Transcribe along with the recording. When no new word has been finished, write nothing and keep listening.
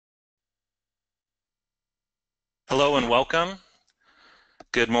Hello and welcome.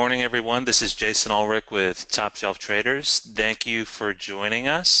 Good morning, everyone. This is Jason Ulrich with Top Shelf Traders. Thank you for joining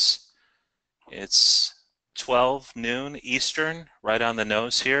us. It's 12 noon Eastern, right on the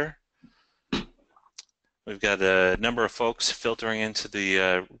nose here. We've got a number of folks filtering into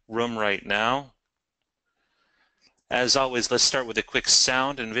the room right now. As always, let's start with a quick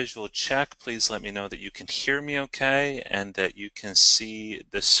sound and visual check. Please let me know that you can hear me okay and that you can see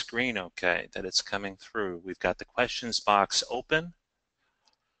the screen okay, that it's coming through. We've got the questions box open.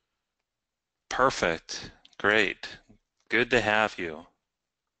 Perfect. Great. Good to have you.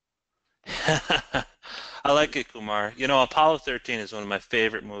 I like it, Kumar. You know, Apollo 13 is one of my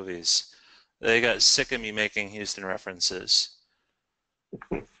favorite movies. They got sick of me making Houston references.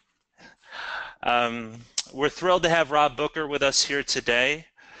 Um, we're thrilled to have Rob Booker with us here today.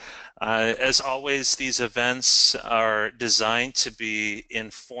 As always, these events are designed to be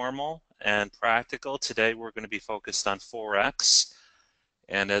informal and practical. Today we're going to be focused on Forex.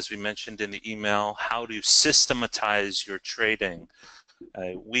 And as we mentioned in the email, how to systematize your trading.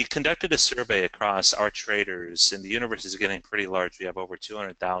 We conducted a survey across our traders, and the universe is getting pretty large. We have over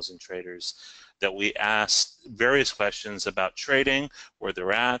 200,000 traders that we asked various questions about trading, where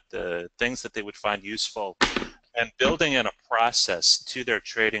they're at, the things that they would find useful. And building in a process to their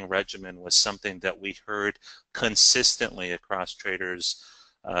trading regimen was something that we heard consistently across traders,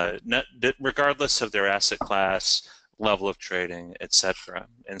 regardless of their asset class, level of trading, etc.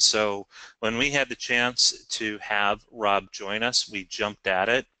 And so when we had the chance to have Rob join us, we jumped at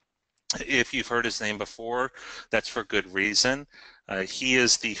it. If you've heard his name before, that's for good reason. He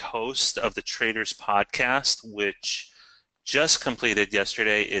is the host of the Traders Podcast, which just completed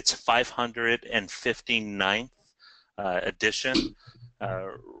yesterday its 559th edition.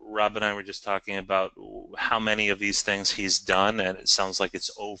 Rob and I were just talking about how many of these things he's done, and it sounds like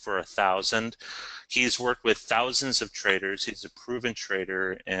it's over 1,000. He's worked with thousands of traders. He's a proven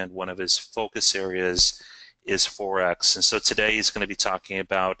trader, and one of his focus areas is Forex. And so today he's going to be talking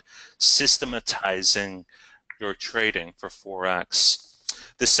about systematizing your trading for Forex.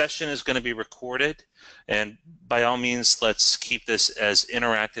 The session is going to be recorded, and by all means, let's keep this as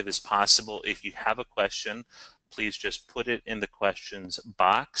interactive as possible. If you have a question, please just put it in the questions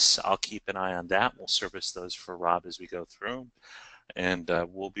box. I'll keep an eye on that. We'll service those for Rob as we go through. And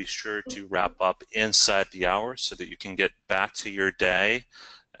we'll be sure to wrap up inside the hour so that you can get back to your day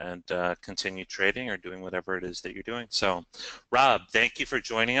and continue trading or doing whatever it is that you're doing. So, Rob, thank you for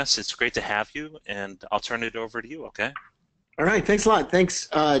joining us. It's great to have you, and I'll turn it over to you, okay? All right, thanks a lot. Thanks,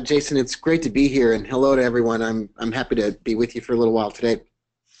 Jason. It's great to be here, and hello to everyone. I'm happy to be with you for a little while today.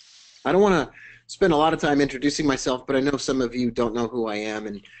 I don't want to spend a lot of time introducing myself, but I know some of you don't know who I am,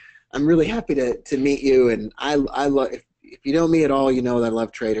 and I'm really happy to meet you. And I love if you know me at all, you know that I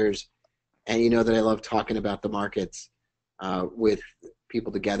love traders, and you know that I love talking about the markets with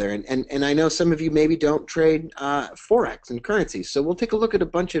people together. And I know some of you maybe don't trade Forex and currencies, so we'll take a look at a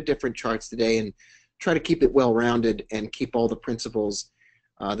bunch of different charts today and try to keep it well-rounded and keep all the principles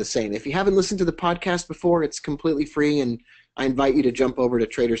the same. If you haven't listened to the podcast before, it's completely free, and I invite you to jump over to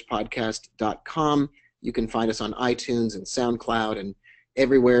traderspodcast.com. You can find us on iTunes and SoundCloud and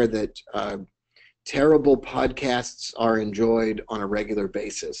everywhere that terrible podcasts are enjoyed on a regular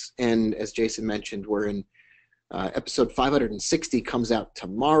basis. And as Jason mentioned, we're in episode 560 comes out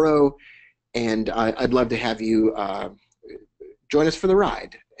tomorrow, and I'd love to have you join us for the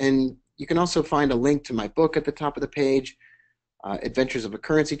ride. And you can also find a link to my book at the top of the page, Adventures of a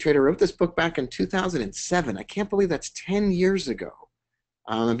Currency Trader. I wrote this book back in 2007. I can't believe that's 10 years ago.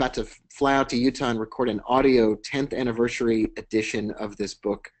 I'm about to fly out to Utah and record an audio 10th anniversary edition of this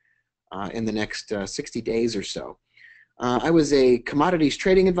book in the next 60 days or so. I was a commodities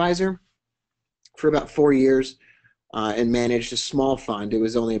trading advisor for about 4 years and managed a small fund. It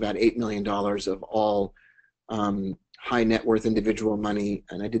was only about $8 million of all high net worth individual money,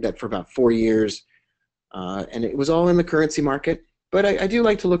 and I did that for about 4 years. And it was all in the currency market, but I do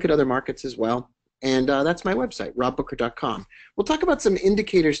like to look at other markets as well, and that's my website, robbooker.com. We'll talk about some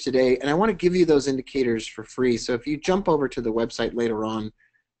indicators today, and I want to give you those indicators for free. So if you jump over to the website later on,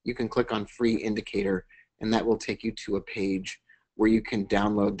 you can click on free indicator, and that will take you to a page where you can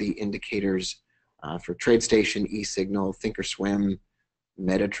download the indicators for TradeStation, eSignal, Thinkorswim,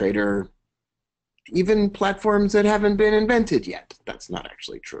 MetaTrader, even platforms that haven't been invented yet. That's not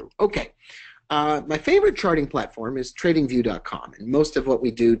actually true. Okay. My favorite charting platform is TradingView.com, and most of what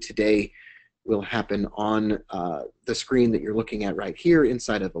we do today will happen on the screen that you're looking at right here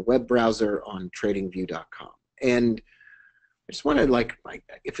inside of a web browser on TradingView.com. And I just want to,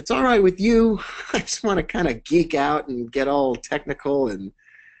 if it's all right with you, I just want to kind of geek out and get all technical, and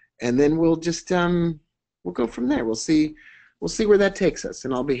then we'll just we'll go from there. We'll see where that takes us,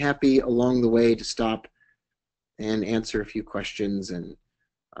 and I'll be happy along the way to stop and answer a few questions and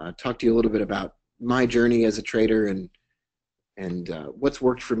talk to you a little bit about my journey as a trader and what's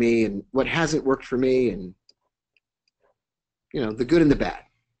worked for me and what hasn't worked for me, and the good and the bad.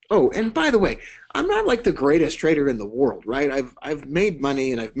 Oh, and by the way, I'm not like the greatest trader in the world, right? I've made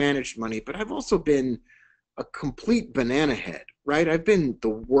money and I've managed money, but I've also been a complete banana head, right? I've been the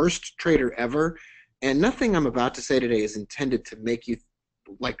worst trader ever, and nothing I'm about to say today is intended to make you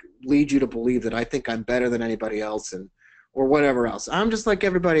like lead you to believe that I think I'm better than anybody else and or whatever else. I'm just like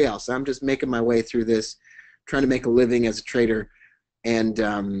everybody else. I'm just making my way through this, trying to make a living as a trader, and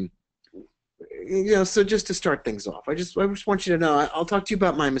so just to start things off, I just want you to know I'll talk to you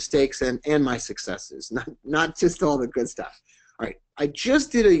about my mistakes and my successes, not just all the good stuff. All right, I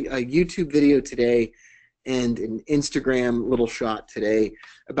just did a YouTube video today and an Instagram little shot today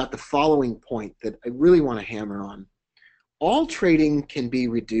about the following point that I really want to hammer on. All trading can be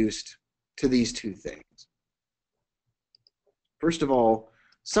reduced to these two things. First of all,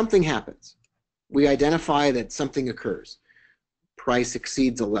 something happens. We identify that something occurs. Price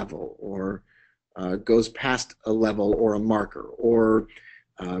exceeds a level, or goes past a level or a marker, or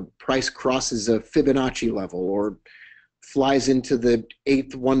price crosses a Fibonacci level, or flies into the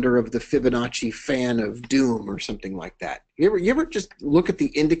eighth wonder of the Fibonacci fan of doom, or something like that. You ever just look at the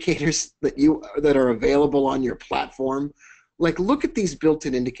indicators that are available on your platform? Like, look at these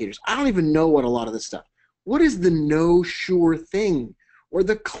built-in indicators. I don't even know what a lot of this stuff. What is the no sure thing, or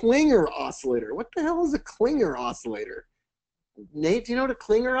the Klinger oscillator? What the hell is a Klinger oscillator? Nate, do you know what a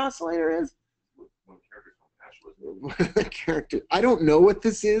Klinger oscillator is? Character. I don't know what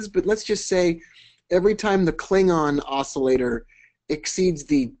this is, but let's just say every time the Klingon oscillator exceeds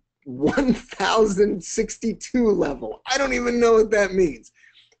the 1062 level. I don't even know what that means.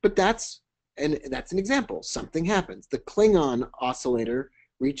 But that's an example. Something happens. The Klingon oscillator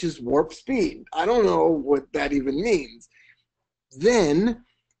reaches warp speed. I don't know what that even means. Then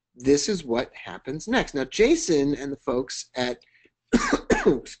this is what happens next. Now, Jason and the folks at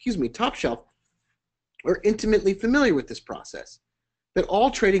excuse me, Top Shelf are intimately familiar with this process. That all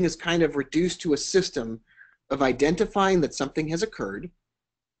trading is kind of reduced to a system of identifying that something has occurred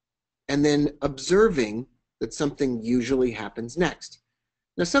and then observing that something usually happens next.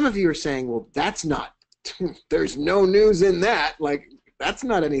 Now, some of you are saying, well, that's not, there's no news in that. Like, that's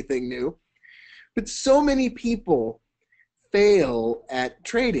not anything new. But so many people fail at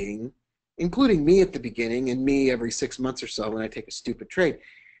trading, including me at the beginning and me every 6 months or so when I take a stupid trade.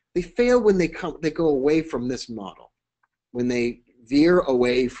 They fail when they go away from this model, when they veer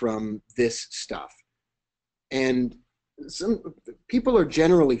away from this stuff. And some people are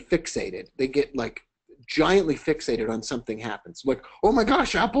generally fixated. They get like giantly fixated on something happens. Like, oh my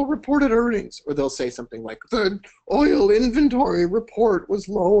gosh, Apple reported earnings. Or they'll say something like, the oil inventory report was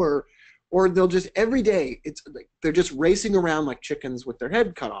lower. Or they'll just, every day, it's like they're just racing around like chickens with their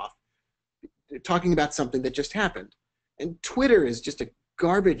head cut off, talking about something that just happened. And Twitter is just a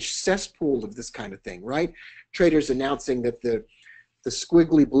garbage cesspool of this kind of thing, right? Traders announcing that the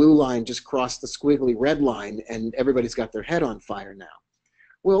squiggly blue line just crossed the squiggly red line and everybody's got their head on fire now.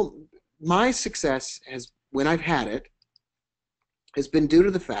 Well, my success has, when I've had it, has been due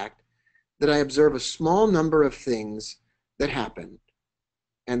to the fact that I observe a small number of things that happen,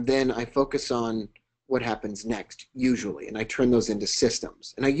 and then I focus on what happens next, usually, and I turn those into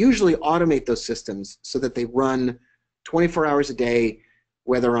systems. And I usually automate those systems so that they run 24 hours a day,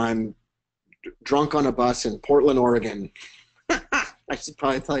 whether I'm drunk on a bus in Portland, Oregon. I should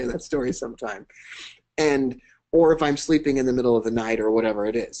probably tell you that story sometime. Or if I'm sleeping in the middle of the night or whatever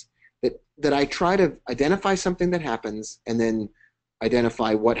it is. That I try to identify something that happens and then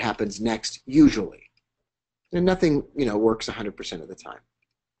identify what happens next, usually. And nothing, works 100% of the time.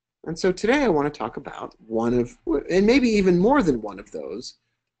 And so today I want to talk about one of, and maybe even more than one of those,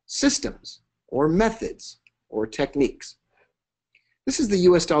 systems or methods or techniques. This is the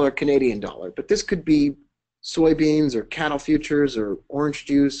US dollar, Canadian dollar, but this could be soybeans or cattle futures or orange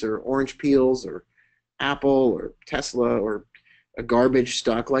juice or orange peels or Apple or Tesla or a garbage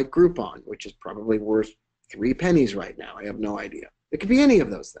stock like Groupon, which is probably worth 3 pennies right now. I have no idea. It could be any of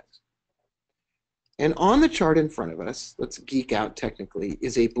those things. And on the chart in front of us, let's geek out technically,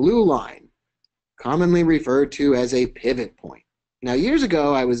 is a blue line, commonly referred to as a pivot point. Now, years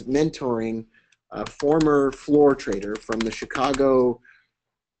ago, I was mentoring a former floor trader from the Chicago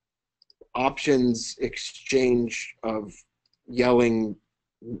options exchange of yelling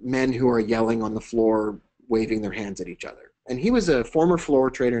men who are yelling on the floor, waving their hands at each other. And he was a former floor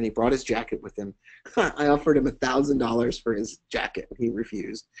trader, and he brought his jacket with him. I offered him $1,000 for his jacket. He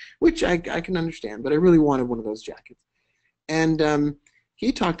refused, which I can understand, but I really wanted one of those jackets. And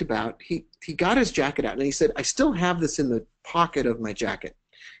he talked about, he got his jacket out, and he said, I still have this in the pocket of my jacket.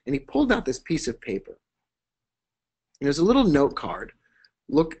 And he pulled out this piece of paper. And there's a little note card,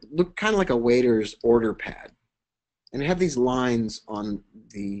 look kind of like a waiter's order pad. And it had these lines on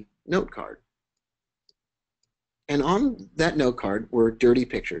the note card. And on that note card were dirty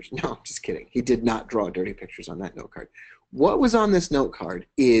pictures. No, just kidding. He did not draw dirty pictures on that note card. What was on this note card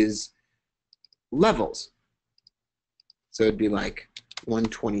is levels. So it'd be like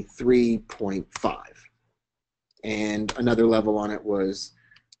 123.5. And another level on it was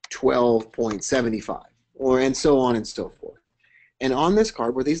 12.75, and so on and so forth. And on this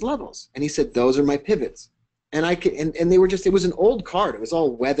card were these levels. And he said, those are my pivots. And they were just, it was an old card. It was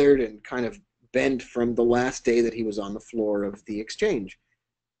all weathered and kind of bent from the last day that he was on the floor of the exchange.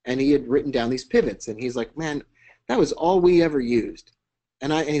 And he had written down these pivots, and he's like, man, that was all we ever used.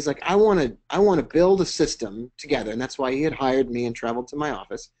 And he's like, I want to build a system together. And that's why he had hired me and traveled to my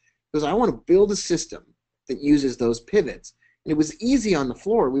office, because I want to build a system that uses those pivots. And it was easy on the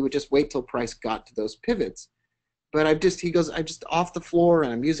floor. We would just wait till price got to those pivots. But he goes, I'm just off the floor,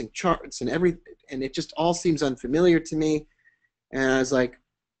 and I'm using charts and and it just all seems unfamiliar to me. And I was like,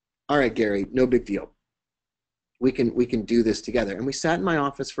 all right, Gary, no big deal. We can do this together. And we sat in my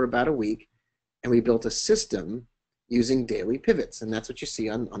office for about a week, and we built a system using daily pivots. And that's what you see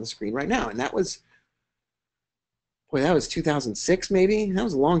on the screen right now. And that was 2006 maybe. That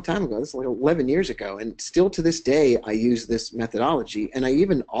was a long time ago. This was like 11 years ago. And still to this day, I use this methodology, and I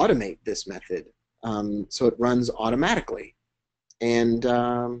even automate this method. So it runs automatically. And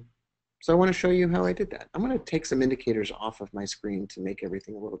so I want to show you how I did that. I'm going to take some indicators off of my screen to make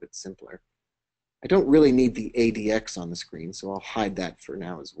everything a little bit simpler. I don't really need the ADX on the screen, so I'll hide that for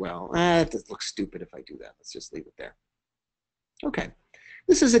now as well. It looks stupid if I do that. Let's just leave it there. Okay,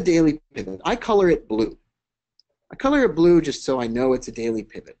 this is a daily pivot. I color it blue. I color it blue just so I know it's a daily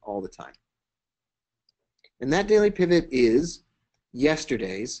pivot all the time. And that daily pivot is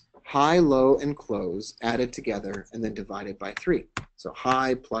yesterday's high, low, and close added together and then divided by 3. So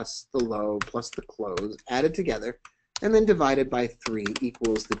high plus the low plus the close added together and then divided by 3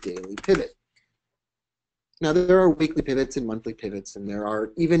 equals the daily pivot. Now there are weekly pivots and monthly pivots, and there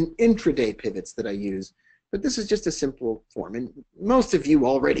are even intraday pivots that I use, but this is just a simple form. And most of you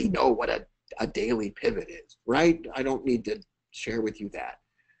already know what a daily pivot is, right? I don't need to share with you that.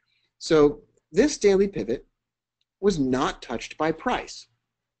 So this daily pivot was not touched by price,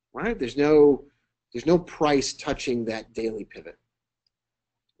 right? There's no price touching that daily pivot.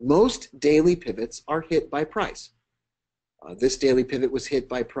 Most daily pivots are hit by price. This daily pivot was hit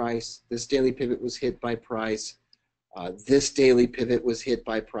by price. This daily pivot was hit by price. This daily pivot was hit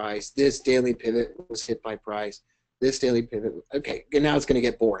by price. This daily pivot was hit by price. This daily pivot. Okay, now it's going to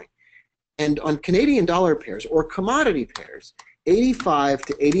get boring. And on Canadian dollar pairs or commodity pairs, 85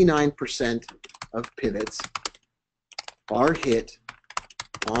 to 89% of pivots are hit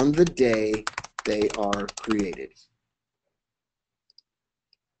on the day they are created.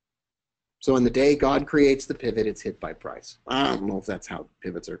 So on the day God creates the pivot, it's hit by price. I don't know if that's how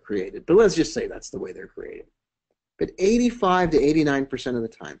pivots are created, but let's just say that's the way they're created. But 85 to 89% of the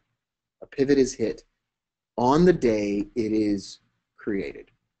time, a pivot is hit on the day it is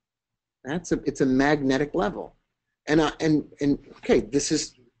created. It's a magnetic level. And okay, this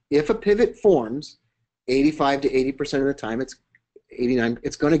is, if a pivot forms 85 to 80% of the time, it's 89,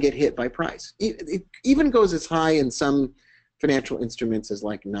 it's going to get hit by price. It even goes as high in some financial instruments as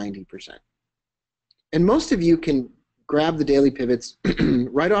like 90%. And most of you can grab the daily pivots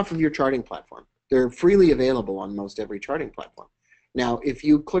right off of your charting platform. They're freely available on most every charting platform. Now, if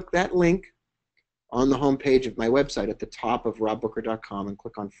you click that link on the home page of my website at the top of robbooker.com and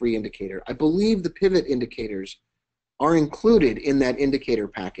click on free indicator, I believe the pivot indicators are included in that indicator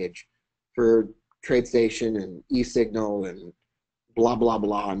package for TradeStation and eSignal and blah, blah,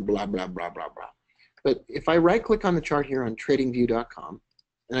 blah, and blah, blah, blah, blah, blah. But if I right-click on the chart here on tradingview.com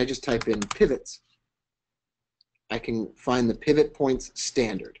and I just type in pivots, I can find the pivot points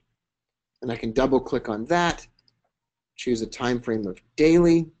standard. And I can double-click on that, choose a time frame of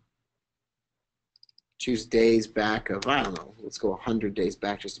daily, choose days back of, I don't know, let's go 100 days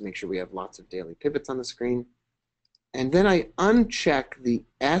back just to make sure we have lots of daily pivots on the screen. And then I uncheck the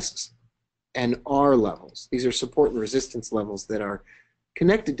S and R levels. These are support and resistance levels that are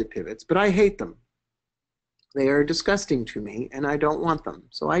connected to pivots, but I hate them. They are disgusting to me, and I don't want them.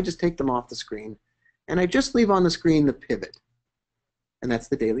 So I just take them off the screen, and I just leave on the screen the pivot, and that's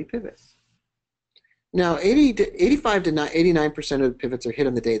the daily pivot. Now, 80 to 85 to 89% of the pivots are hit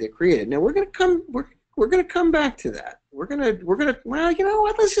on the day they're created. Now we're gonna come back to that. We're gonna well, you know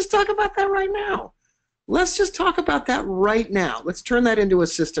what? Let's just talk about that right now. Let's just talk about that right now. Let's turn that into a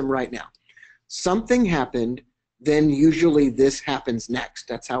system right now. Something happened, then usually this happens next.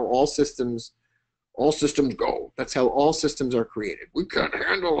 That's how all systems go. That's how all systems are created. We can't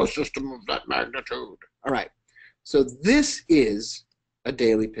handle a system of that magnitude. All right. So this is a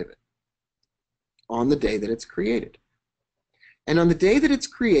daily pivot on the day that it's created. And on the day that it's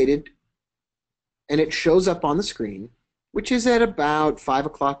created and it shows up on the screen, which is at about 5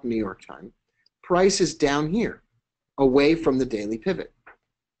 o'clock New York time, price is down here, away from the daily pivot.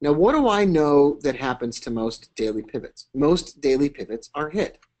 Now, what do I know that happens to most daily pivots? Most daily pivots are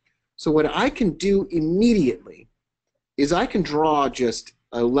hit. So what I can do immediately is I can draw just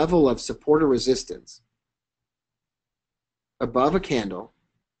a level of support or resistance above a candle,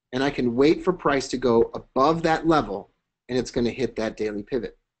 and I can wait for price to go above that level, and it's going to hit that daily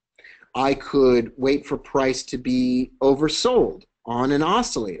pivot. I could wait for price to be oversold on an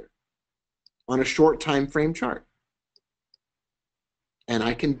oscillator, on a short time frame chart. And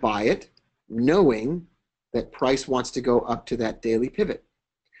I can buy it knowing that price wants to go up to that daily pivot.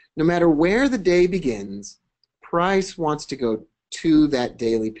 No matter where the day begins, price wants to go to that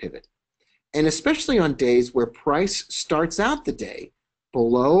daily pivot. And especially on days where price starts out the day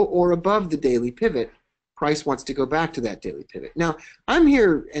below or above the daily pivot, price wants to go back to that daily pivot. Now, I'm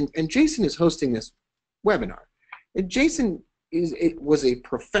here, and Jason is hosting this webinar. And Jason was a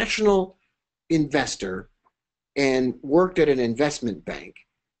professional investor and worked at an investment bank.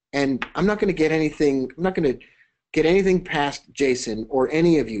 And I'm not going to get anything past Jason or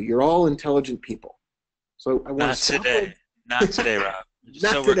any of you. You're all intelligent people. So I want Not to stop today. with, Not today, Rob. Just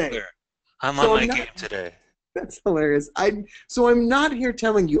not so we're today. clear. I'm on So my I'm not game today. That's hilarious. I'm not here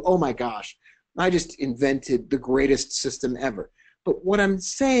telling you, oh my gosh, I just invented the greatest system ever. But what I'm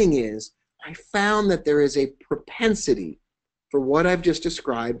saying is I found that there is a propensity for what I've just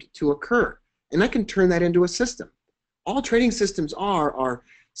described to occur. And I can turn that into a system. All trading systems are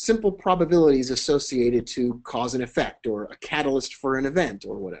simple probabilities associated to cause and effect or a catalyst for an event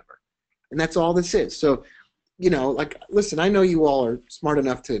or whatever. And that's all this is. So, like, listen, I know you all are smart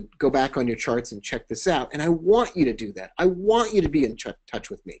enough to go back on your charts and check this out. And I want you to do that. I want you to be in touch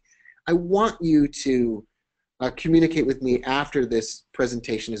with me. I want you to communicate with me after this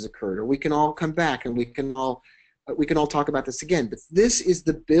presentation has occurred, or we can all come back and we can all talk about this again. But this is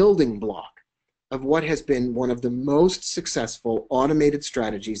the building block of what has been one of the most successful automated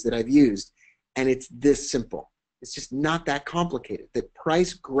strategies that I've used, and it's this simple. It's just not that complicated. That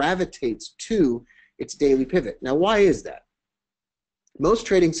price gravitates to its daily pivot. Now, why is that? Most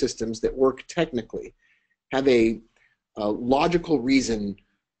trading systems that work technically have a logical reason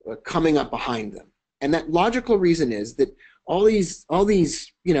coming up behind them. And that logical reason is that all these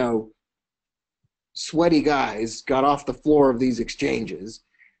sweaty guys got off the floor of these exchanges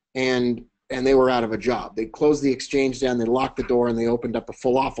and they were out of a job. They closed the exchange down, they locked the door, and they opened up a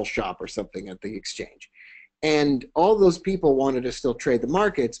falafel shop or something at the exchange. And all those people wanted to still trade the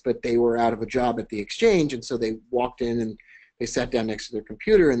markets, but they were out of a job at the exchange, and so they walked in and they sat down next to their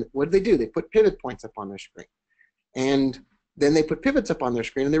computer, and what did? They put pivot points up on their screen. And then they put pivots up on their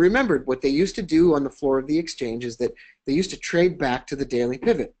screen, and they remembered what they used to do on the floor of the exchange is that they used to trade back to the daily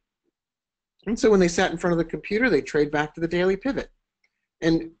pivot. And so when they sat in front of the computer, they trade back to the daily pivot.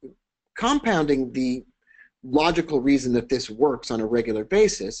 And compounding the logical reason that this works on a regular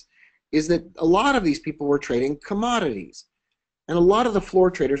basis is that a lot of these people were trading commodities. And a lot of the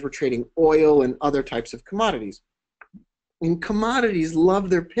floor traders were trading oil and other types of commodities. And commodities love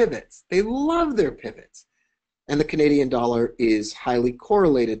their pivots. They love their pivots. And the Canadian dollar is highly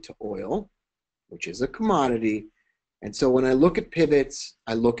correlated to oil, which is a commodity. And so when I look at pivots,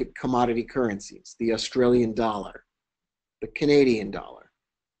 I look at commodity currencies, the Australian dollar, the Canadian dollar,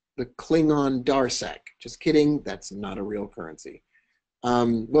 the Klingon Darsak. Just kidding, that's not a real currency.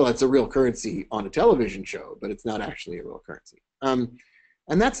 Well, it's a real currency on a television show, but it's not actually a real currency. And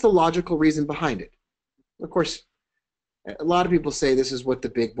that's the logical reason behind it. Of course, a lot of people say this is what the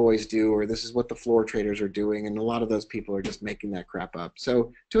big boys do, or this is what the floor traders are doing, and a lot of those people are just making that crap up.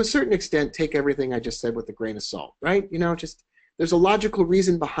 So to a certain extent, take everything I just said with a grain of salt, right? Just there's a logical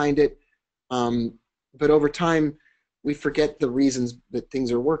reason behind it, but over time, we forget the reasons that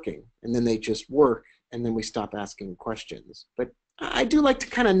things are working, and then they just work, and then we stop asking questions. But I do like to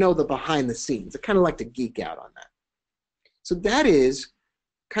kind of know the behind the scenes. I kind of like to geek out on that. So that is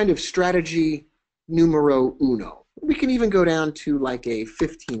kind of strategy numero uno. We can even go down to like a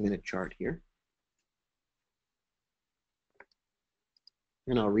 15-minute chart here.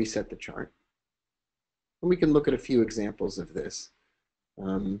 And I'll reset the chart. And we can look at a few examples of this.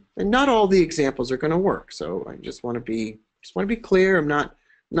 And not all the examples are going to work. So I just want to be clear. I'm not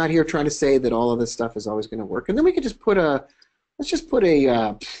here trying to say that all of this stuff is always going to work. And then we could just put a let's just put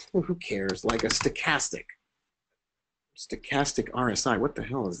a who cares, like a stochastic RSI. What the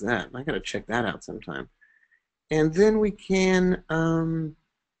hell is that? I got to check that out sometime. And then we can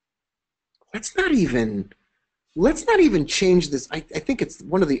let's not even change this. I think it's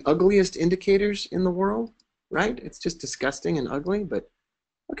one of the ugliest indicators in the world, right? It's just disgusting and ugly, but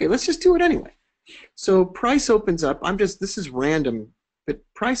okay, let's just do it anyway. So price opens up. This is random, but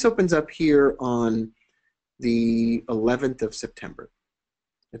price opens up here on the 11th of September.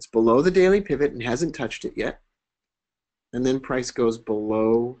 It's below the daily pivot and hasn't touched it yet. And then price goes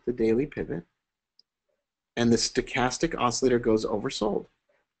below the daily pivot, and the stochastic oscillator goes oversold.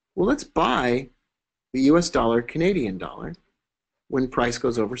 Well, let's buy the US dollar, Canadian dollar, when price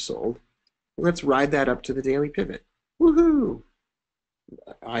goes oversold. And let's ride that up to the daily pivot. Woohoo!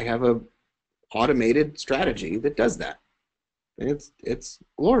 I have a automated strategy that does that. And it's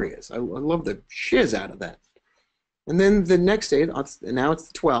glorious. I love the shiz out of that. And then the next day, now it's the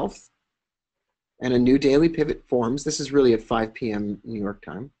 12th, and a new daily pivot forms. This is really at 5 p.m. New York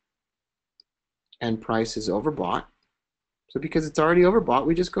time. And price is overbought. So because it's already overbought,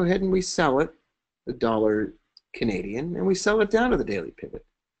 we just go ahead and we sell it, the dollar Canadian, and we sell it down to the daily pivot.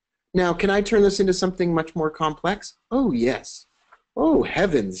 Now, can I turn this into something much more complex? Oh, yes. Oh,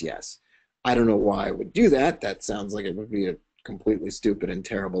 heavens, yes. I don't know why I would do that. That sounds like it would be a completely stupid and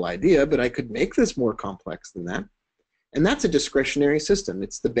terrible idea, but I could make this more complex than that. And that's a discretionary system.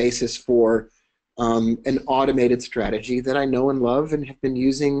 It's the basis for an automated strategy that I know and love and have been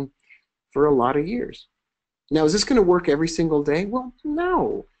using for a lot of years. Now, is this going to work every single day? Well,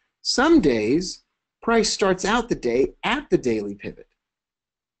 no. Some days, price starts out the day at the daily pivot.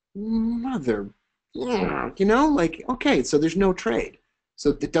 Okay, so there's no trade.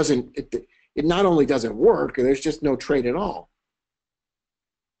 So it not only doesn't work, there's just no trade at all.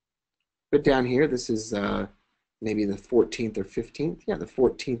 But down here, this is maybe the 14th or 15th. Yeah, the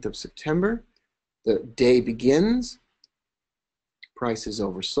 14th of September. The day begins. Price is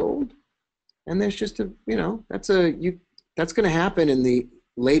oversold. And there's just that's going to happen in the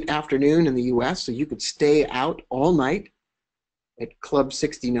late afternoon in the US, so you could stay out all night at Club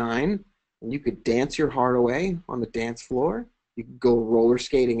 69, and you could dance your heart away on the dance floor. You could go roller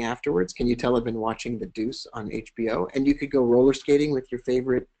skating afterwards. Can you tell I've been watching The Deuce on HBO? And you could go roller skating with your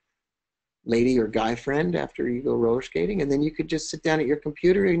favorite lady or guy friend after you go roller skating, and then you could just sit down at your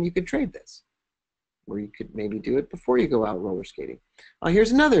computer and you could trade this. Or you could maybe do it before you go out roller skating.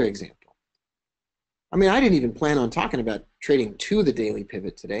 Here's another example. I mean, I didn't even plan on talking about trading to the daily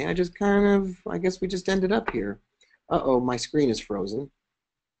pivot today. I guess we just ended up here. Uh-oh, my screen is frozen.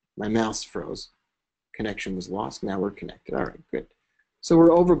 My mouse froze. Connection was lost. Now we're connected. All right, good. So we're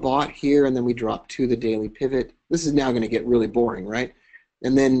overbought here, and then we drop to the daily pivot. This is now going to get really boring, right?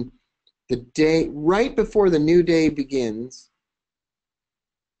 And then the day, right before the new day begins,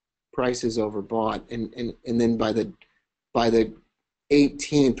 price is overbought. And then by the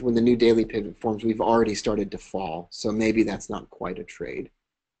 18th, when the new daily pivot forms, we've already started to fall. So maybe that's not quite a trade.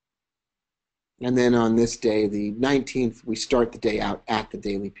 And then on this day, the 19th, we start the day out at the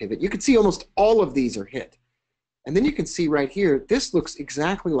daily pivot. You can see almost all of these are hit. And then you can see right here, this looks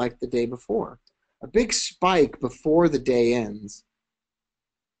exactly like the day before. A big spike before the day ends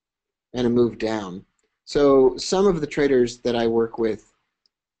and a move down. So some of the traders that I work with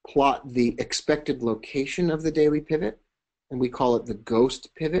plot the expected location of the daily pivot, and we call it the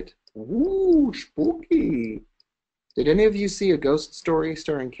ghost pivot. Ooh, spooky. Did any of you see A Ghost Story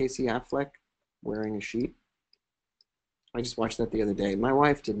starring Casey Affleck wearing a sheet? I just watched that the other day. My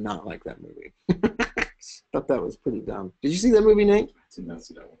wife did not like that movie. Thought that was pretty dumb. Did you see that movie, Nate? I did not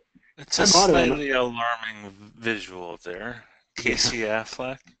see that one. It's a slightly alarming visual there. Casey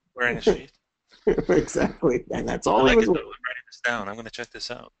Affleck wearing a sheet. Exactly, and that's all. I'm writing this down. I'm going to check this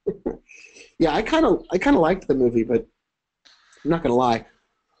out. Yeah, I kind of liked the movie, but I'm not going to lie.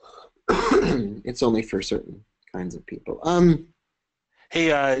 It's only for certain kinds of people.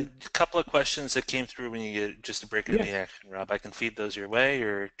 Hey, a couple of questions that came through when you get just to break into the action, Rob. I can feed those your way,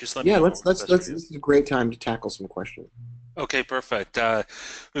 or just let me know. Let's. This is a great time to tackle some questions. Okay, perfect.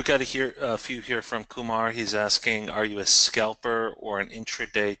 We've got a few here from Kumar. He's asking, are you a scalper or an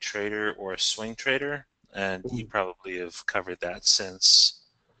intraday trader or a swing trader? And you probably have covered that since.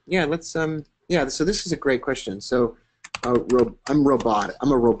 Yeah, let's. Yeah, so this is a great question. So, I'm robotic.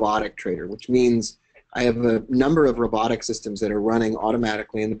 I'm a robotic trader, which means I have a number of robotic systems that are running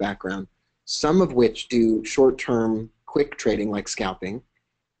automatically in the background, some of which do short-term quick trading like scalping,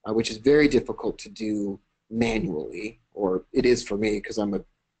 which is very difficult to do manually, or it is for me because I'm a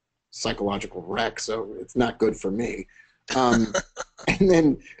psychological wreck, so it's not good for me. Um, and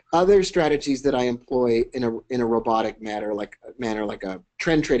then other strategies that I employ in a robotic manner, like a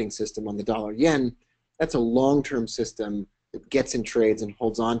trend trading system on the dollar yen. That's a long-term system that gets in trades and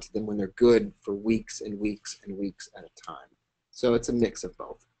holds on to them when they're good for weeks and weeks and weeks at a time. So it's a mix of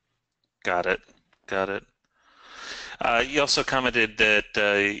both. Got it. Got it. You also commented that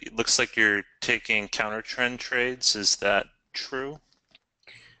it looks like you're taking counter trend trades. Is that true?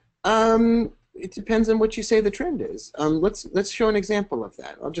 It depends on what you say the trend is. Let's show an example of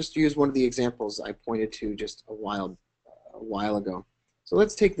that. I'll just use one of the examples I pointed to just a while ago. So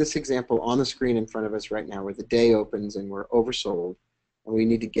let's take this example on the screen in front of us right now, where the day opens and we're oversold, and we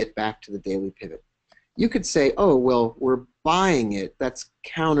need to get back to the daily pivot. You could say, oh, well, we're buying it. That's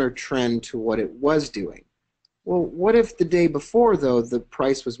counter trend to what it was doing. Well, what if the day before, though, the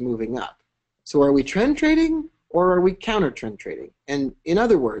price was moving up? So are we trend trading or are we counter trend trading? And in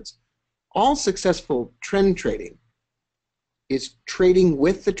other words, all successful trend trading is trading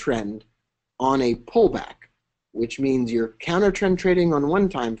with the trend on a pullback, which means you're counter trend trading on one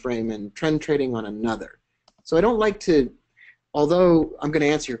time frame and trend trading on another. So I don't like to, although I'm going to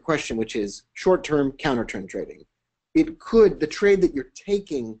answer your question, which is short-term counter trend trading. The trade that you're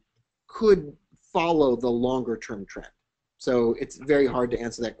taking could follow the longer term trend. So it's very hard to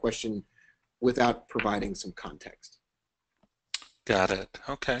answer that question without providing some context. Got it.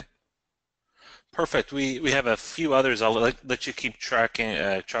 Okay. Perfect. We have a few others. I'll let you keep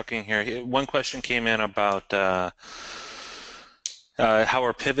tracking here. One question came in about how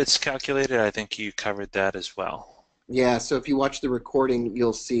are pivots calculated. I think you covered that as well. Yeah, so if you watch the recording,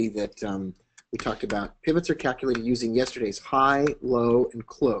 you'll see that we talked about pivots are calculated using yesterday's high, low, and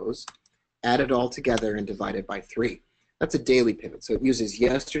close, added all together and divided by 3. That's a daily pivot. So it uses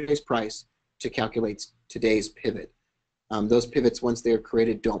yesterday's price to calculate today's pivot. Those pivots, once they're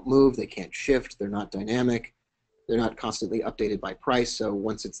created, don't move. They can't shift. They're not dynamic. They're not constantly updated by price. So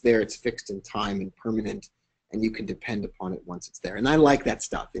once it's there, it's fixed in time and permanent, and you can depend upon it once it's there. And I like that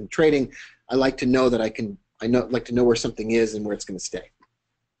stuff. In trading, I like to know that like to know where something is and where it's going to stay.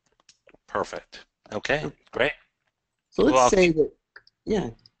 Perfect. Okay, great. So let's Well, say that,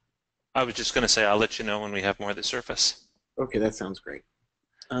 yeah. I was just going to say I'll let you know when we have more that surface. Okay, that sounds great.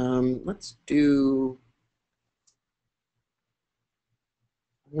 Let's do.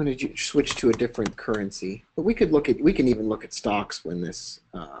 I'm going to switch to a different currency, but we can even look at stocks when this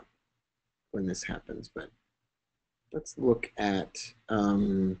happens. But let's look at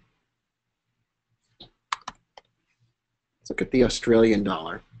the Australian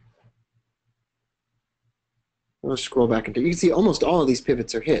dollar. Let's scroll back into. You can see almost all of these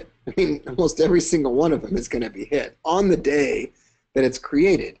pivots are hit. I mean, almost every single one of them is going to be hit on the day that it's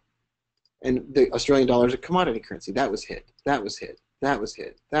created. And the Australian dollar is a commodity currency. That was hit. That was hit. That was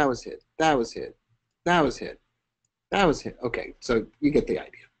hit. That was hit. That was hit. That was hit. That was hit. Okay, so you get the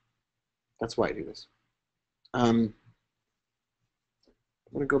idea. That's why I do this. I'm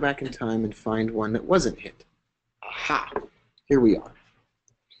going to go back in time and find one that wasn't hit. Aha! Here we are.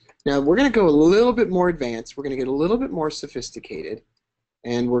 Now we're going to go a little bit more advanced. We're going to get a little bit more sophisticated,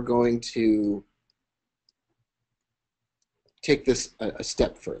 and we're going to take this a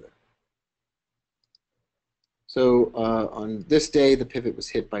step further. So on this day, the pivot was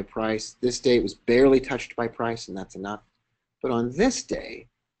hit by price. This day, it was barely touched by price, and that's enough. But on this day,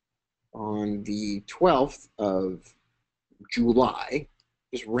 on the 12th of July,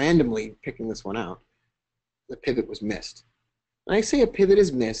 just randomly picking this one out, the pivot was missed. And I say a pivot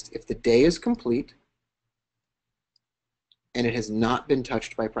is missed if the day is complete and it has not been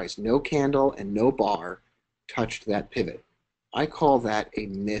touched by price. No candle and no bar touched that pivot. I call that a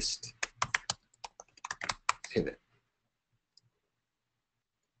missed pivot.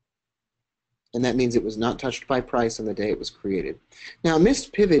 And that means it was not touched by price on the day it was created. Now, a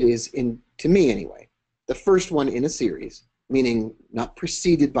missed pivot is, to me anyway, the first one in a series, meaning not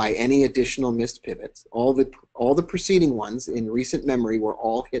preceded by any additional missed pivots. All the preceding ones in recent memory were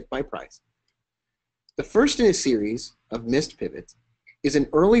all hit by price. The first in a series of missed pivots is an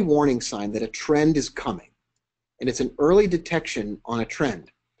early warning sign that a trend is coming, and it's an early detection on a trend.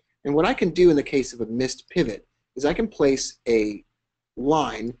 And what I can do in the case of a missed pivot is I can place a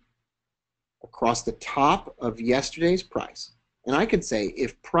line across the top of yesterday's price, and I can say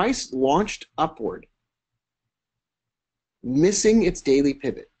if price launched upward, missing its daily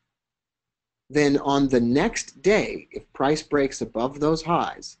pivot, then on the next day, if price breaks above those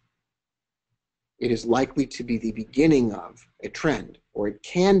highs, it is likely to be the beginning of a trend, or it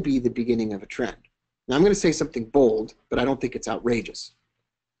can be the beginning of a trend. Now I'm going to say something bold, but I don't think it's outrageous.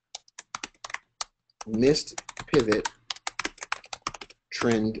 missed pivot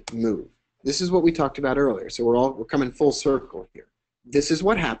trend move. This is what we talked about earlier. So we're coming full circle here. This is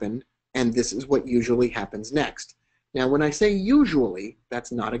what happened, and this is what usually happens next. Now, when I say usually,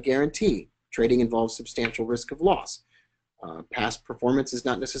 that's not a guarantee. Trading involves substantial risk of loss. Past performance is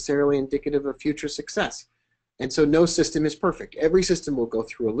not necessarily indicative of future success. And so no system is perfect. Every system will go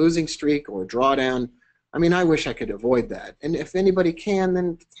through a losing streak or a drawdown. I mean, I wish I could avoid that. And if anybody can,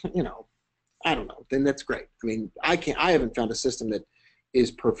 then, you know, I don't know, then that's great. I mean, I haven't found a system that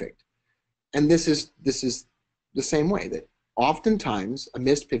is perfect. And this is the same way, that oftentimes a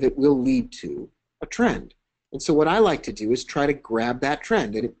missed pivot will lead to a trend. And so what I like to do is try to grab that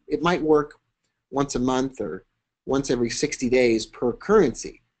trend. And it might work once a month or once every 60 days per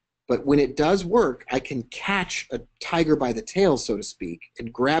currency. But when it does work, I can catch a tiger by the tail, so to speak,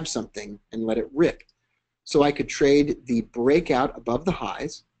 and grab something and let it rip. So I could trade the breakout above the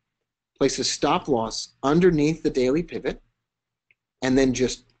highs, place a stop loss underneath the daily pivot, and then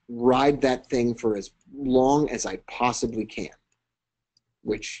just ride that thing for as long as I possibly can,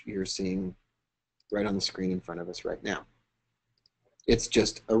 which you're seeing right on the screen in front of us right now. It's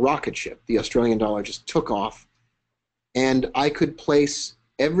just a rocket ship. The Australian dollar just took off, and I could place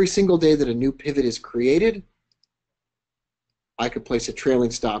every single day that a new pivot is created, I could place a trailing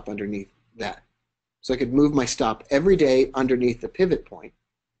stop underneath that. So I could move my stop every day underneath the pivot point.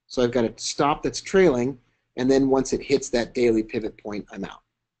 So I've got a stop that's trailing, and then once it hits that daily pivot point, I'm out.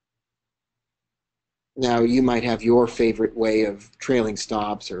 Now, you might have your favorite way of trailing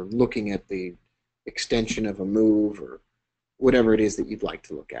stops or looking at the extension of a move or whatever it is that you'd like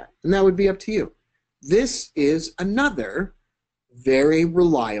to look at. And that would be up to you. This is another very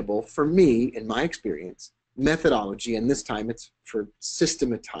reliable, for me, in my experience, methodology, and this time it's for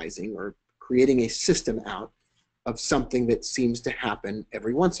systematizing or creating a system out of something that seems to happen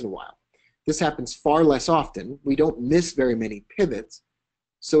every once in a while. This happens far less often. We don't miss very many pivots,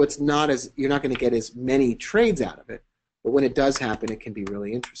 so it's not as, you're not going to get as many trades out of it, but when it does happen, it can be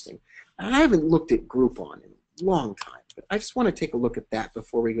really interesting. I haven't looked at Groupon in a long time, but I just want to take a look at that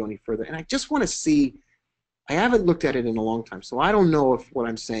before we go any further, and I just want to see, I haven't looked at it in a long time, so I don't know if what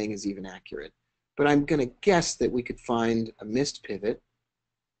I'm saying is even accurate, but I'm going to guess that we could find a missed pivot,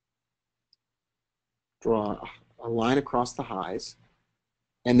 draw a line across the highs,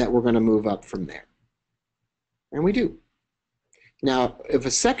 and that we're going to move up from there. And we do. Now, if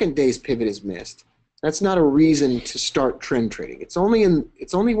a second day's pivot is missed, that's not a reason to start trend trading. It's only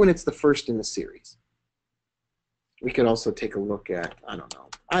when it's the first in the series. We could also take a look at, I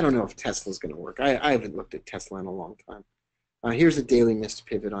don't know if Tesla's going to work. I haven't looked at Tesla in a long time. Here's a daily missed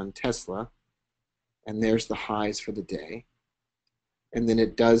pivot on Tesla, and there's the highs for the day. And then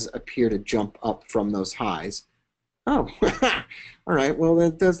it does appear to jump up from those highs. Oh, all right, well,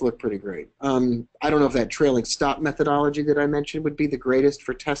 that does look pretty great. I don't know if that trailing stop methodology that I mentioned would be the greatest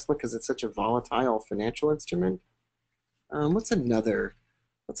for Tesla because it's such a volatile financial instrument. What's like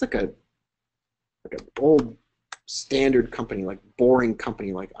a old standard company, like boring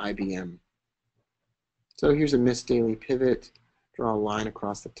company like IBM. So here's a missed daily pivot. Draw a line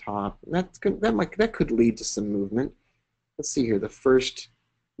across the top. That could lead to some movement. Let's see here. The first,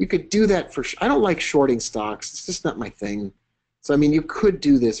 you could do that for. I don't like shorting stocks. It's just not my thing. So I mean, you could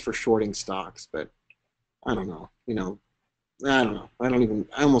do this for shorting stocks, but I don't know. You know, I don't know.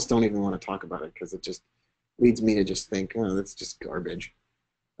 I almost don't even want to talk about it because it just leads me to just think, oh, that's just garbage.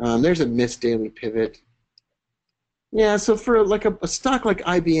 There's a missed daily pivot. Yeah, so for like a stock like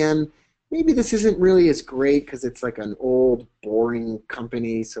IBM, maybe this isn't really as great because it's like an old, boring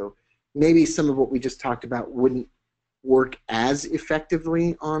company. So maybe some of what we just talked about wouldn't work as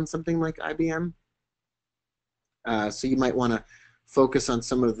effectively on something like IBM. So you might want to focus on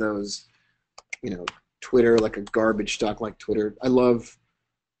some of those, Twitter, like a garbage stock like Twitter. I love,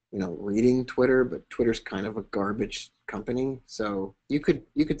 reading Twitter, but Twitter's kind of a garbage company. So you could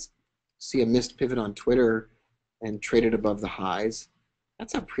see a missed pivot on Twitter and trade it above the highs.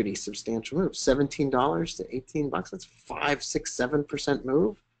 That's a pretty substantial move. $17 to $18. That's 5, 6, 7%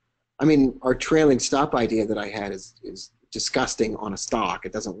 move. I mean, our trailing stop idea that I had is disgusting on a stock.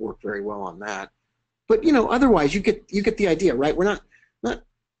 It doesn't work very well on that. But otherwise, you get the idea, right? We're not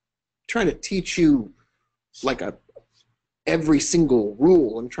trying to teach you like every single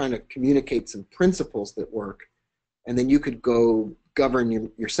rule. I'm trying to communicate some principles that work, and then you could go govern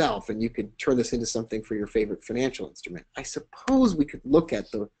yourself, and you could turn this into something for your favorite financial instrument. I suppose we could look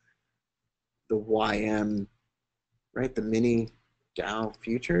at the YM, right? The mini Dow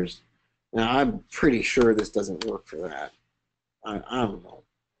futures. Now, I'm pretty sure this doesn't work for that. I don't know.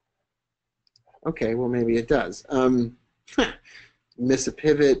 Okay, well, maybe it does. Miss a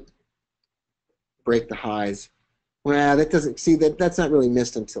pivot. break the highs. Well, that doesn't see that's not really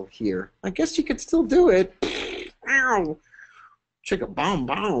missed until here. I guess you could still do it. Ow! Chicka bomb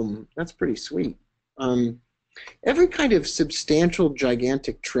bomb. That's pretty sweet. Um, every kind of substantial,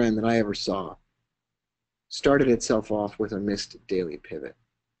 gigantic trend that I ever saw started itself off with a missed daily pivot.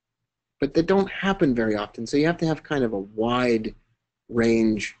 But they don't happen very often. So you have to have kind of a wide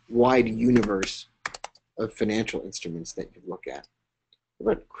range, wide universe of financial instruments that you look at.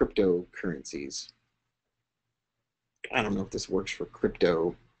 What about cryptocurrencies? I don't know if this works for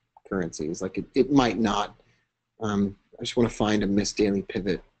cryptocurrencies. Like it might not. I just want to find a missed daily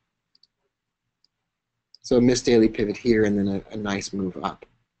pivot. So a missed daily pivot here and then a nice move up.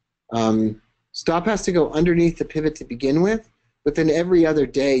 Stop has to go underneath the pivot to begin with, but then every other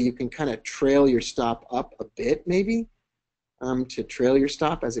day you can kind of trail your stop up a bit maybe to trail your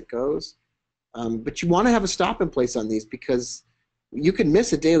stop as it goes. But you want to have a stop in place on these because you can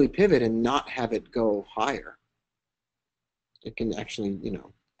miss a daily pivot and not have it go higher. It can actually,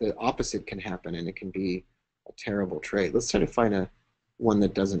 the opposite can happen and it can be a terrible trade. Let's try to find one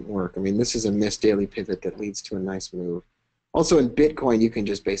that doesn't work. I mean, this is a missed daily pivot that leads to a nice move. Also in Bitcoin, you can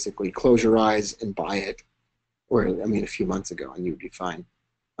just basically close your eyes and buy it, or I mean, a few months ago, and you'd be fine.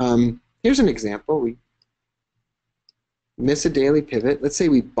 Here's an example. We miss a daily pivot. Let's say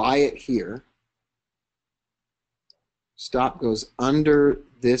we buy it here. Stop goes under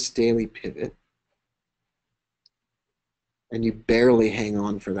this daily pivot, and you barely hang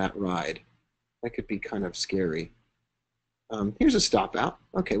on for that ride. That could be kind of scary. Here's a stop out.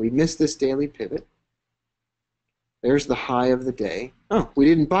 Okay, we missed this daily pivot. There's the high of the day. Oh, we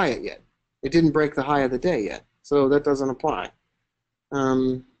didn't buy it yet. It didn't break the high of the day yet, so that doesn't apply.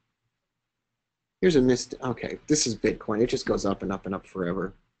 Here's a missed. Okay, this is Bitcoin. It just goes up and up and up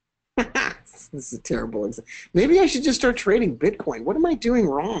forever. This is terrible. Maybe I should just start trading Bitcoin. What am I doing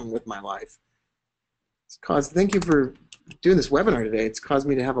wrong with my life? Thank you for doing this webinar today. It's caused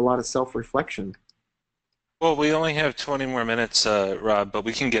me to have a lot of self-reflection. Well, we only have 20 more minutes, Rob, but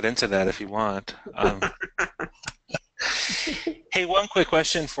we can get into that if you want. Hey, one quick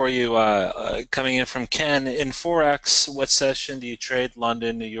question for you coming in from Ken. In Forex, what session do you trade?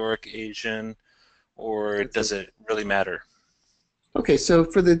 London, New York, Asian, or does it really matter? Okay, so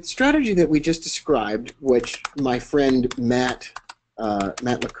for the strategy that we just described, which my friend Matt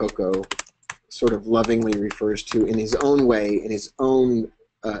Lococo sort of lovingly refers to in his own way, in his own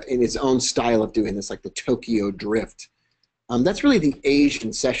style of doing this, like the Tokyo drift. That's really the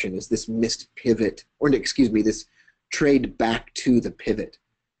Asian session, is this missed pivot, or excuse me, this trade back to the pivot.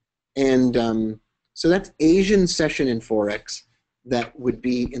 And so that's Asian session in Forex that would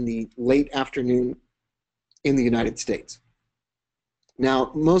be in the late afternoon in the United States.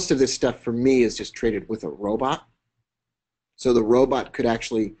 Now, most of this stuff for me is just traded with a robot. So the robot could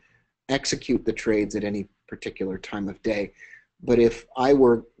actually execute the trades at any particular time of day. But if I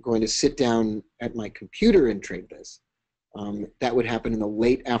were going to sit down at my computer and trade this, that would happen in the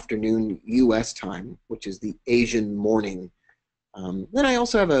late afternoon U.S. time, which is the Asian morning. Then I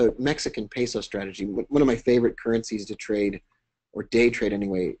also have a Mexican peso strategy. One of my favorite currencies to trade, or day trade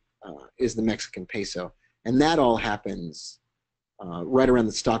anyway, is the Mexican peso. And that all happens right around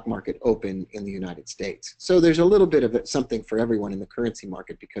the stock market open in the United States. So there's a little bit of something for everyone in the currency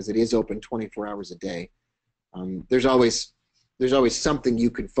market because it is open 24 hours a day. There's always something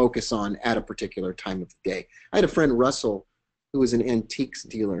you can focus on at a particular time of the day. I had a friend, Russell, who was an antiques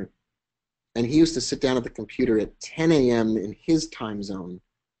dealer, and he used to sit down at the computer at 10 a.m. in his time zone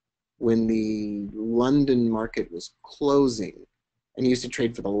when the London market was closing, and he used to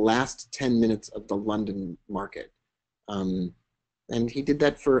trade for the last 10 minutes of the London market. And he did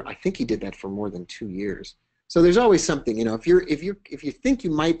that I think he did that for more than 2 years. So there's always something, if you think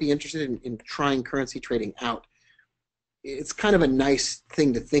you might be interested in trying currency trading out, it's kind of a nice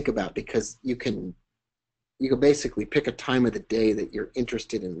thing to think about because you can basically pick a time of the day that you're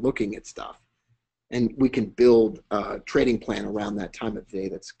interested in looking at stuff, and we can build a trading plan around that time of day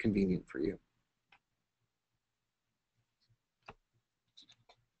that's convenient for you.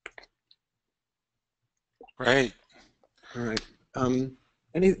 Right. All right.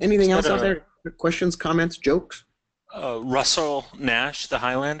 Anything else out there? Questions, comments, jokes? Russell Nash, the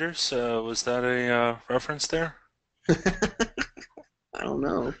Highlanders, was that a reference there? I don't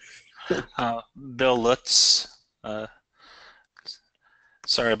know. Bill Lutz.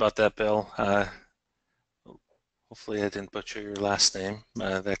 Sorry about that, Bill. Hopefully I didn't butcher your last name.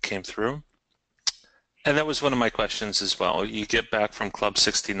 That came through. And that was one of my questions as well. You get back from Club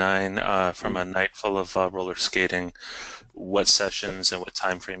 69 from a night full of roller skating. What sessions and what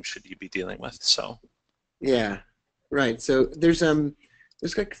time frame should you be dealing with? So, yeah, right. So there's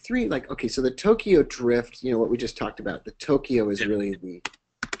there's like three, like, okay, so the Tokyo drift, what we just talked about, the Tokyo is Yeah. really the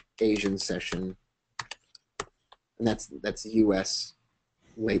Asian session, and that's US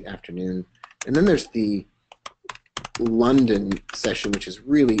late afternoon. And then there's the London session, which is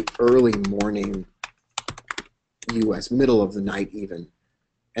really early morning US, middle of the night even.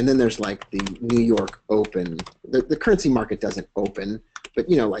 And then there's like the New York Open. The currency market doesn't open, but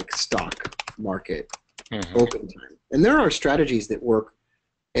like stock market Hmm. open time. And there are strategies that work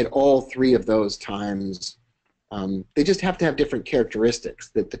at all three of those times. They just have to have different characteristics.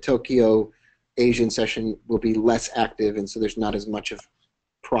 That the Tokyo Asian session will be less active, and so there's not as much of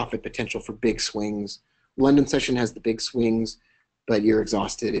profit potential for big swings. London session has the big swings, but you're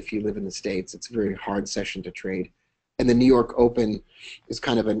exhausted if you live in the States. It's a very hard session to trade. And the New York Open is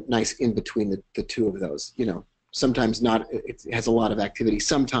kind of a nice in between the two of those. Sometimes not, it has a lot of activity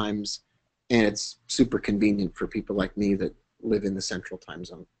sometimes, and it's super convenient for people like me that live in the central time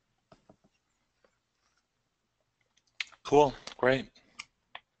zone. Cool. Great.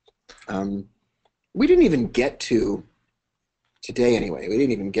 Um, we didn't even get to, today anyway, we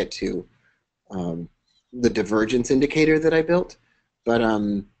didn't even get to the divergence indicator that I built. But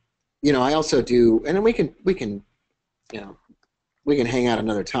I also do, and we can hang out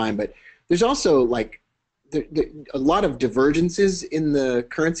another time. But there's also like a lot of divergences in the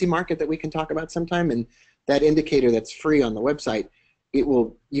currency market that we can talk about sometime. And that indicator that's free on the website,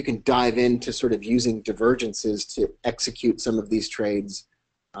 you can dive into sort of using divergences to execute some of these trades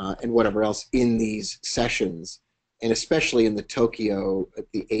and whatever else in these sessions. And especially in the Tokyo,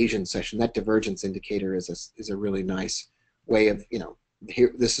 the Asian session, that divergence indicator is a really nice way of,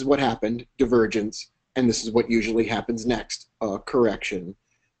 here, this is what happened, divergence, and this is what usually happens next, correction.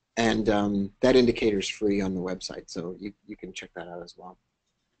 And that indicator is free on the website, so you can check that out as well.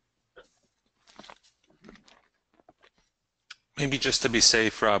 Maybe just to be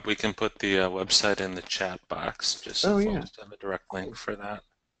safe, Rob, we can put the website in the chat box just so Oh, yeah. folks have a direct link for that.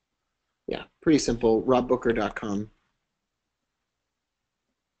 Yeah, pretty simple, robbooker.com.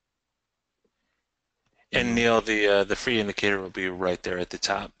 And Neil, the free indicator will be right there at the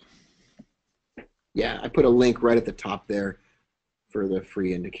top. Yeah, I put a link right at the top there for the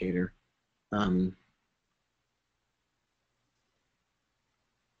free indicator. And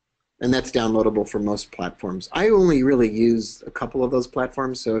that's downloadable for most platforms. I only really use a couple of those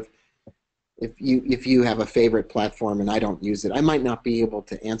platforms, so if you have a favorite platform and I don't use it, I might not be able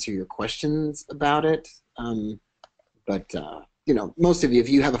to answer your questions about it. But most of you, if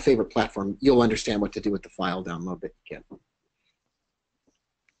you have a favorite platform, you'll understand what to do with the file download that you get.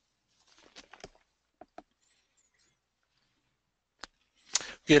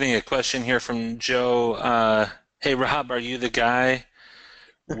 Getting a question here from Joe. Hey, Rob, are you the guy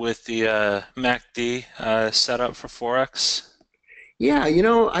with the MACD setup for Forex? Yeah,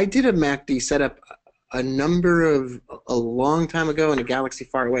 I did a MACD setup a long time ago in a galaxy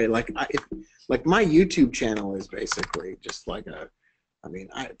far away. Like my YouTube channel is basically just like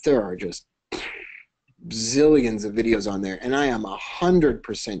there are just zillions of videos on there, and I am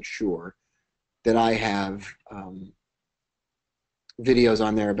 100% sure that I have videos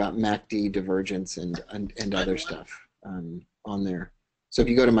on there about MACD divergence and other stuff on there. So if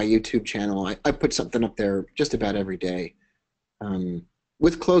you go to my YouTube channel, I put something up there just about every day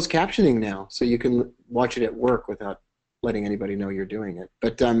with closed captioning now, so you can watch it at work without letting anybody know you're doing it.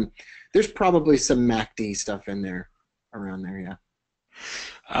 But there's probably some MACD stuff in there, around there,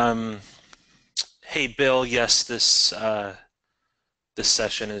 yeah. Hey, Bill, yes, this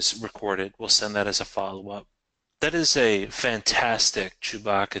session is recorded. We'll send that as a follow-up. That is a fantastic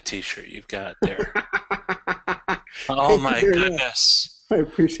Chewbacca t-shirt you've got there. Oh my goodness. I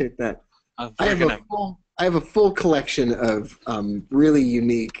appreciate that. I We're have a full collection of really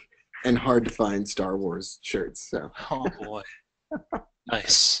unique and hard to find Star Wars shirts. So Oh boy.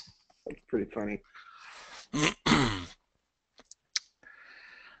 Nice. it's pretty funny.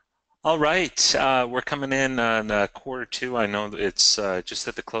 All right, we're coming in on quarter two. I know that it's just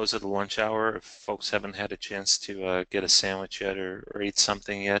at the close of the lunch hour. If folks haven't had a chance to get a sandwich yet or eat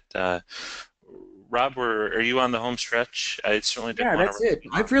something yet, Rob, are you on the home stretch? I certainly didn't Yeah, want to. that's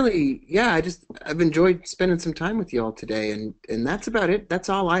it. I've enjoyed spending some time with you all today, and that's about it. That's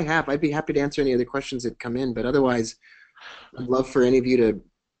all I have. I'd be happy to answer any other questions that come in, but otherwise, I'd love for any of you to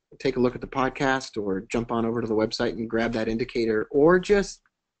take a look at the podcast or jump on over to the website and grab that indicator, or just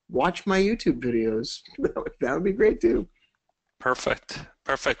watch my YouTube videos. That would be great too. Perfect.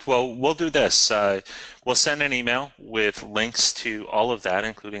 Perfect. Well, we'll do this. We'll send an email with links to all of that,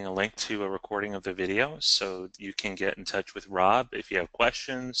 including a link to a recording of the video, so you can get in touch with Rob if you have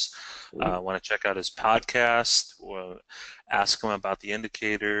questions, want to check out his podcast, or ask him about the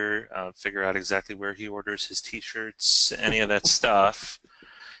indicator, figure out exactly where he orders his t-shirts, any of that stuff,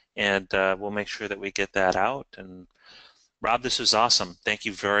 and we'll make sure that we get that out. And Rob, this was awesome. Thank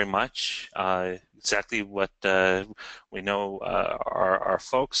you very much. Exactly what we know our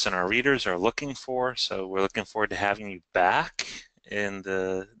folks and our readers are looking for. So we're looking forward to having you back in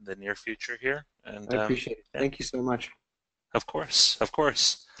the near future here. And I appreciate it. yeah, Thank you so much. of course, of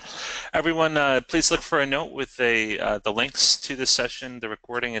course. Everyone, please look for a note with the links to this session, the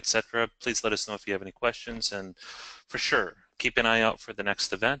recording, etc. Please let us know if you have any questions, and for sure, keep an eye out for the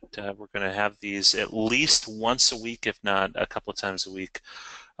next event. We're going to have these at least once a week, if not a couple of times a week,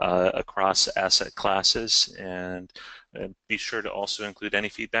 across asset classes. And be sure to also include any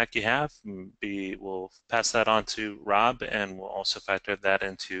feedback you have. We'll pass that on to Rob, and we'll also factor that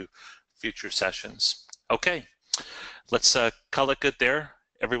into future sessions. Okay, let's call it good there.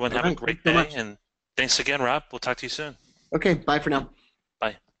 Everyone All have a right. Thanks great so day, much. and thanks again, Rob. We'll talk to you soon. Okay. Bye for now.